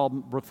God was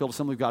called Brookfield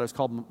Assembly of God. It was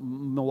called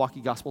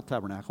Milwaukee Gospel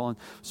Tabernacle. And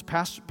it was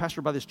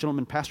pastored by this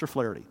gentleman, Pastor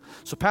Flaherty.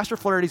 So Pastor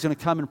Flaherty is going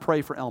to come and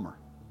pray for Elmer.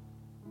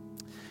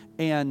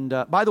 And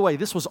by the way,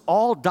 this was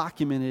all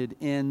documented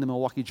in the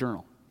Milwaukee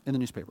Journal, in the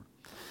newspaper.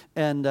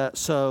 And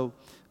so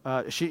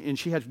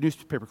she had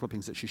newspaper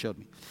clippings that she showed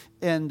me.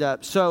 And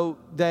so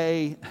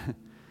the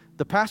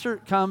pastor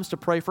comes to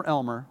pray for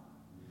Elmer,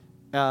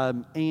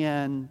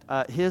 and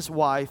his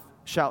wife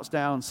shouts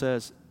down and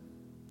says,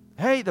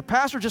 "Hey, the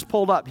pastor just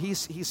pulled up.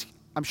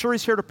 I'm sure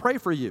he's here to pray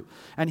for you."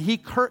 And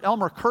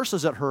Elmer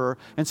curses at her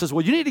and says,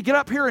 "Well, you need to get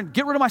up here and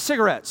get rid of my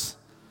cigarettes,"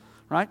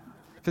 right?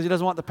 Because he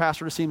doesn't want the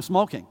pastor to see him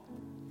smoking.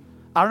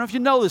 I don't know if you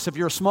know this. If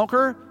you're a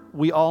smoker,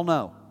 we all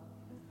know.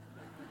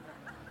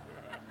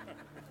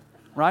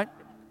 Right?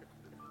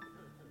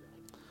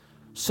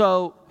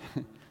 So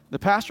the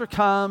pastor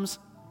comes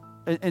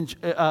and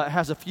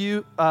has a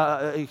few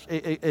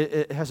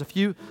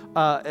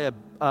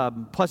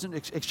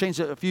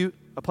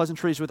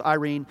pleasantries with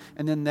Irene,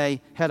 and then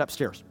they head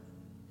upstairs.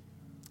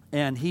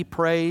 And he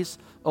prays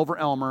over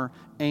Elmer,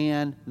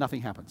 and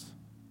nothing happens.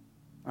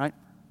 Right?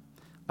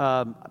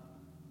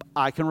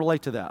 I can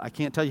relate to that. I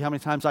can't tell you how many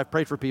times I've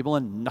prayed for people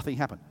and nothing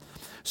happened.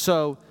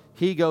 So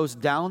he goes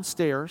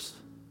downstairs.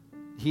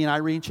 He and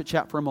Irene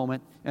chit-chat for a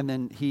moment, and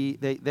then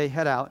they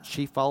head out.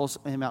 She follows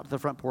him out to the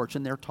front porch,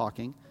 and they're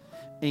talking,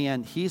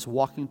 and he's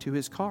walking to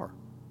his car.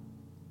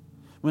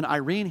 When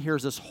Irene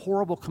hears this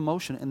horrible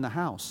commotion in the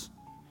house,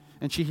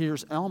 and she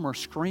hears Elmer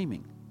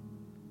screaming.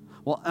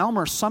 Well,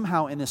 Elmer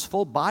somehow in this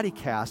full body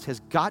cast has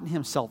gotten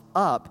himself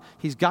up.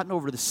 He's gotten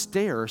over the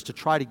stairs to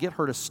try to get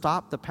her to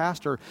stop the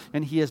pastor,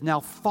 and he has now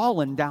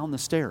fallen down the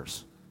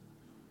stairs.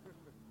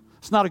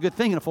 It's not a good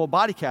thing in a full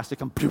body cast to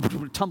come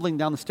tumbling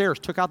down the stairs.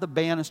 Took out the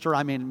banister.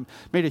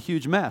 Made a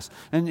huge mess.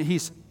 And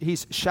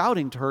he's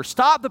shouting to her,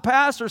 "Stop the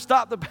pastor,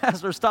 stop the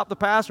pastor, stop the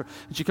pastor."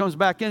 And she comes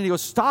back in and he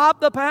goes,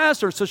 "Stop the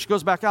pastor." So she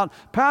goes back out.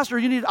 "Pastor,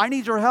 I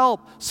need your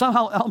help."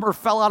 Somehow Elmer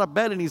fell out of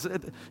bed and he's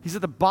at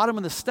the bottom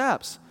of the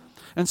steps.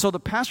 And so the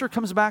pastor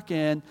comes back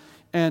in,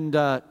 and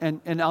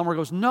Elmer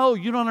goes, "No,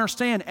 you don't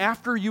understand.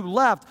 After you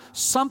left,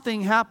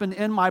 something happened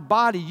in my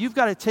body. You've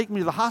got to take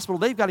me to the hospital.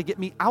 They've got to get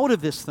me out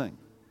of this thing."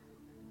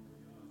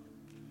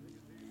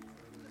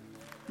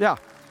 Yeah.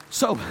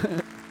 So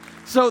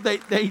they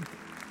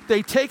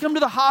take him to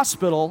the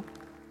hospital,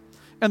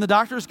 and the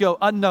doctors go,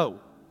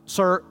 "No,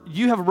 sir,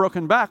 you have a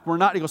broken back. We're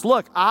not." He goes,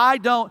 "Look, I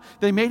don't."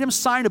 They made him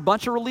sign a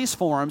bunch of release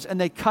forms, and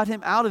they cut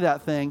him out of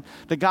that thing.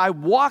 The guy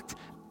walked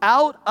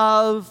out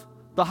of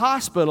the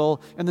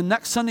hospital, and the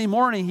next Sunday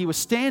morning, he was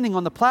standing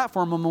on the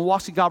platform of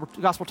Milwaukee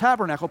Gospel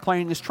Tabernacle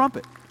playing his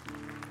trumpet.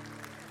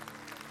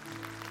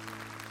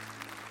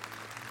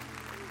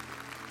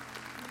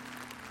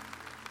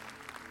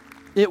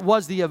 It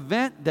was the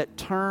event that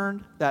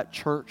turned that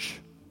church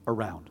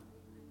around.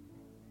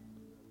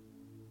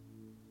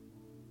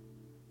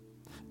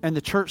 And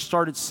the church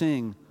started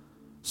seeing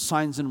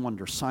signs and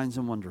wonders, signs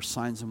and wonders,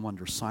 signs and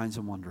wonders, signs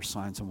and wonders,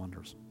 signs and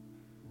wonders.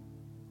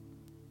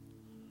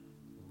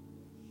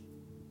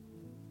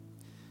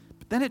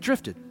 But then it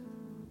drifted. And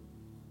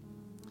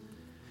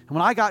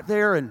when I got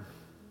there in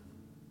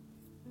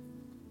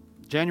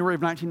January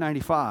of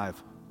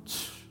 1995,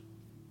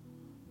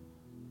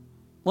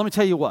 let me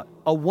tell you what,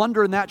 a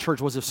wonder in that church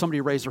was if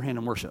somebody raised their hand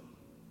in worship.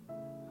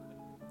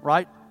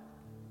 Right?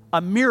 A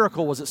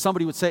miracle was that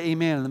somebody would say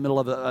amen in the middle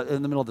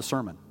of the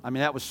sermon. I mean,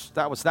 that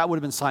would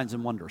have been signs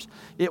and wonders.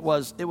 It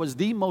was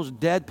the most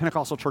dead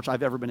Pentecostal church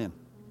I've ever been in.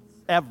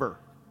 Ever.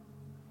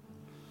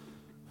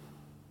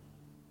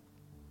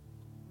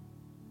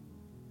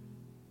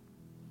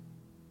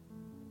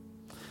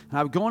 And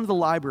I would go into the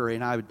library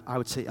and I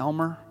would say,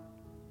 "Elmer,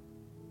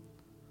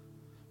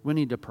 we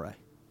need to pray.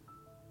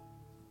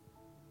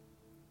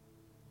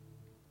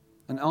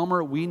 And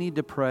Elmer, we need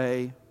to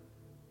pray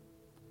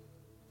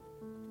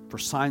for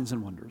signs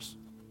and wonders."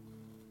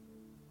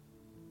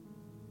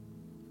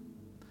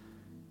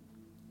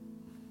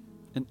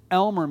 And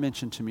Elmer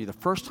mentioned to me, the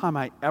first time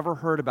I ever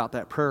heard about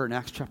that prayer in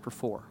Acts chapter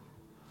 4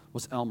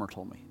 was Elmer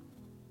told me.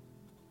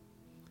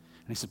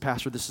 And he said,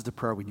 "Pastor, this is the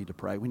prayer we need to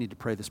pray. We need to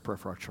pray this prayer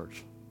for our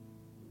church."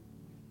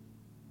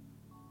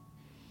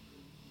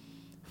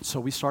 So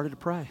we started to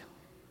pray.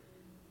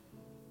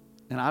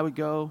 And I would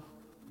go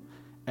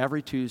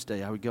every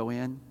Tuesday. I would go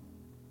in.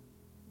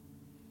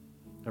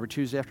 Every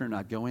Tuesday afternoon,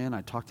 I'd go in,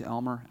 I'd talk to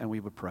Elmer, and we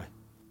would pray.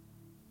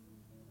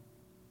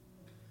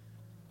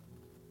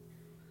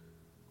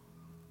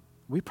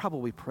 We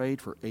probably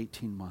prayed for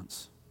 18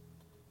 months.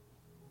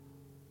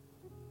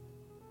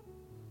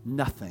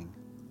 Nothing.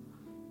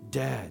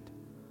 Dead.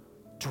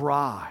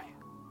 Dry.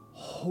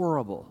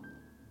 Horrible.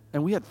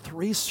 And we had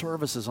 3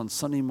 services on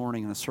Sunday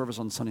morning and a service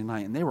on Sunday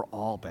night, and they were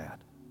all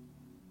bad.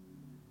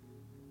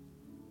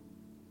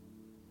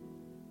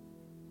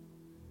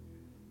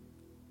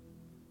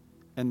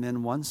 And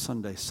then one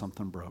Sunday,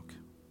 something broke.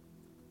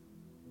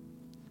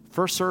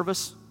 First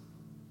service,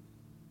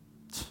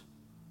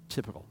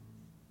 typical.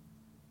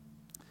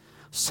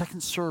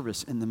 Second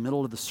service, in the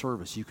middle of the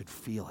service, you could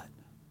feel it.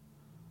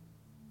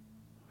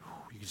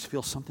 You could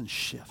feel something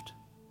shift.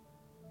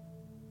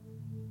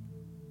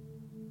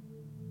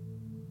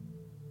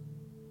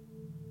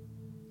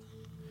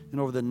 And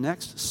over the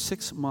next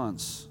 6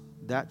 months,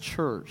 that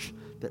church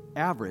that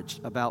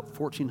averaged about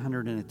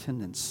 1,400 in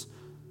attendance,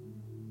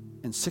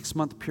 in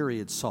 6-month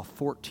periods saw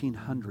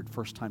 1,400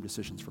 first-time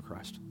decisions for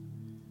Christ.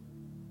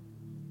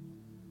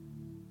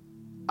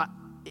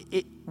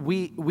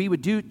 We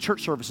would do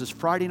church services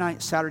Friday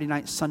night, Saturday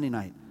night, Sunday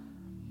night.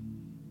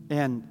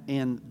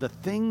 And the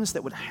things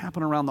that would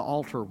happen around the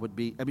altar would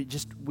be,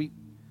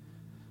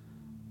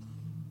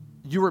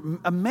 you were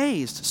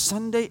amazed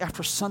Sunday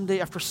after Sunday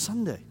after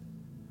Sunday.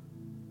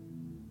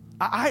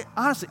 I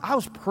honestly, I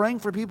was praying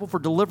for people for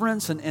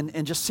deliverance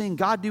and just seeing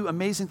God do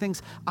amazing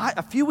things.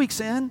 A few weeks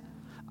in,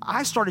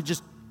 I started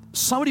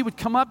somebody would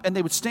come up and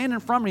they would stand in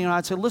front of me and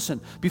I'd say,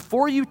 listen,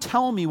 before you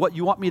tell me what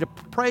you want me to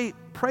pray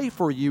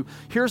for you,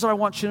 here's what I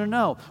want you to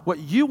know. What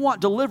you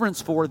want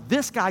deliverance for,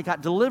 this guy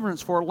got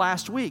deliverance for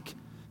last week.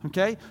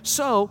 Okay?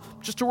 So,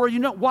 just to where you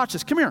know, watch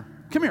this. Come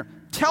here.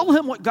 Tell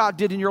him what God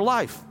did in your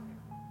life.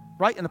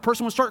 Right? And the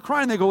person would start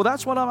crying. They go, well,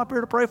 that's what I'm up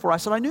here to pray for. I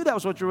said, I knew that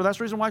was what you were. That's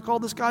the reason why I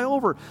called this guy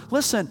over.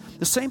 Listen,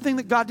 the same thing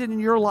that God did in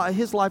your life,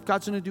 his life,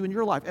 God's going to do in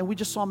your life. And we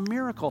just saw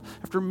miracle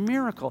after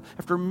miracle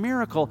after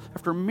miracle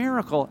after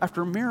miracle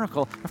after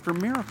miracle after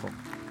miracle.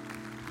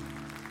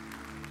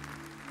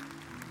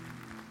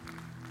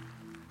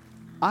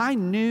 I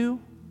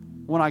knew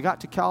when I got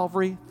to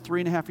Calvary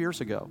 3.5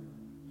 years ago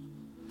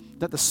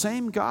that the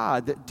same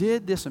God that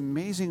did this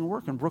amazing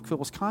work in Brookville,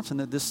 Wisconsin,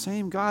 that this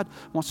same God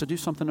wants to do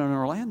something in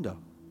Orlando.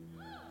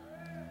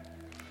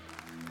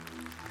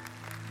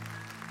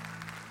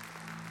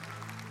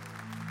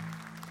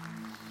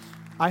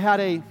 I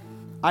had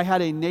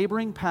a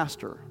neighboring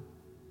pastor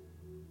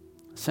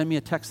send me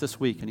a text this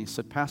week, and he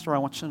said, Pastor, I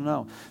want you to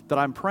know that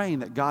I'm praying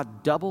that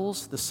God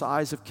doubles the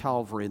size of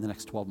Calvary in the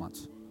next 12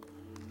 months.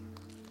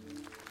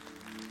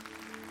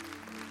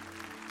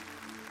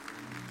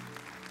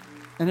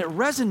 And it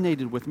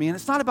resonated with me, and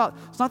it's not about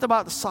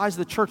the size of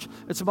the church,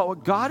 it's about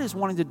what God is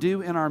wanting to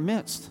do in our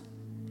midst.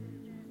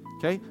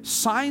 Okay?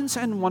 Signs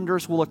and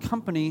wonders will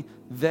accompany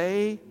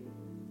they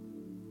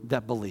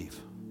that believe.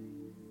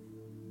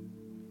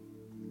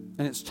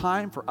 And it's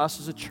time for us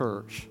as a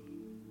church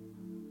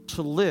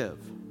to live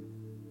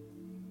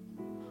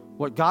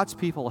what God's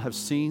people have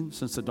seen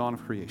since the dawn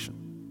of creation.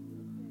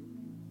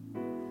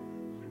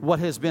 What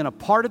has been a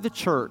part of the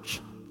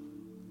church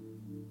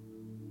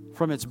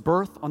from its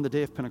birth on the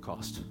day of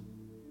Pentecost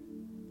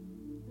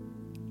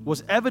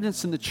was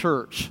evidence in the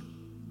church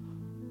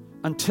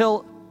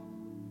until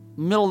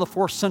middle of the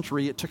 4th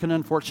century. It took an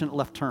unfortunate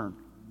left turn.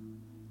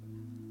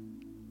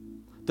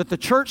 That the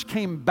church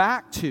came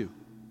back to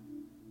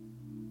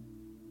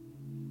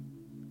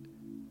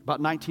about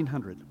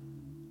 1900.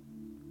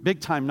 Big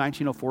time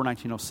 1904,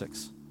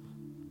 1906.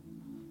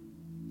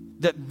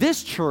 That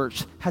this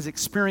church has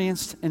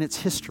experienced in its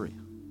history.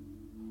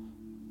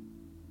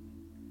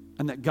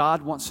 And that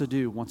God wants to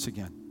do once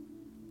again.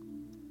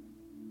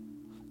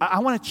 I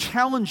want to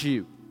challenge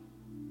you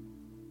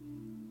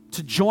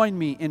to join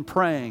me in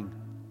praying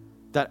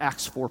that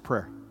Acts 4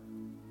 prayer.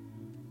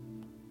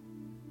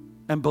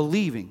 And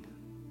believing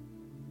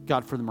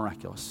God for the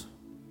miraculous.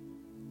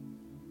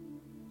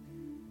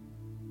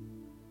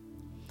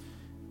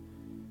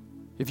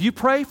 If you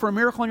pray for a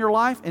miracle in your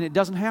life and it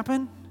doesn't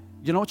happen,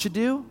 you know what you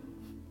do?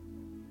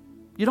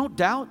 You don't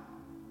doubt.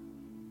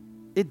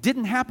 It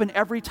didn't happen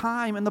every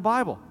time in the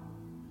Bible.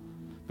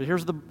 But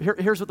here's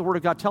what the Word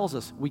of God tells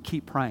us. We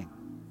keep praying.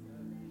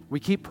 We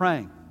keep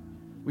praying.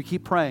 We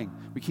keep praying.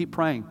 We keep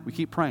praying. We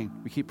keep praying.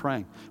 We keep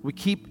praying. We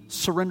keep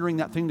surrendering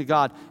that thing to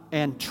God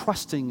and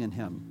trusting in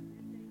Him.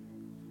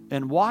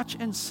 And watch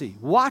and see.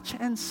 Watch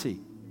and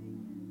see.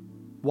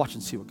 Watch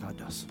and see what God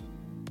does.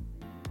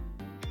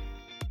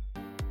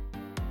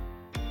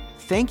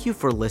 Thank you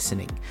for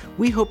listening.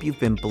 We hope you've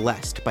been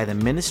blessed by the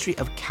ministry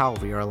of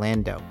Calvary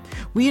Orlando.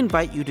 We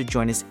invite you to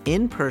join us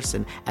in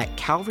person at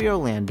Calvary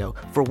Orlando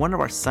for one of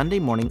our Sunday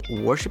morning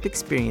worship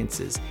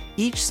experiences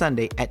each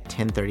Sunday at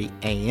 10:30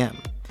 a.m.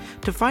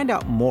 To find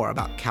out more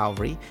about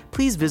Calvary,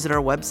 please visit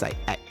our website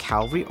at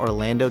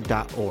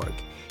calvaryorlando.org.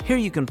 Here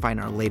you can find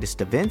our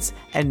latest events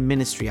and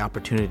ministry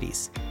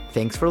opportunities.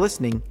 Thanks for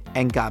listening,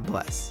 and God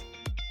bless.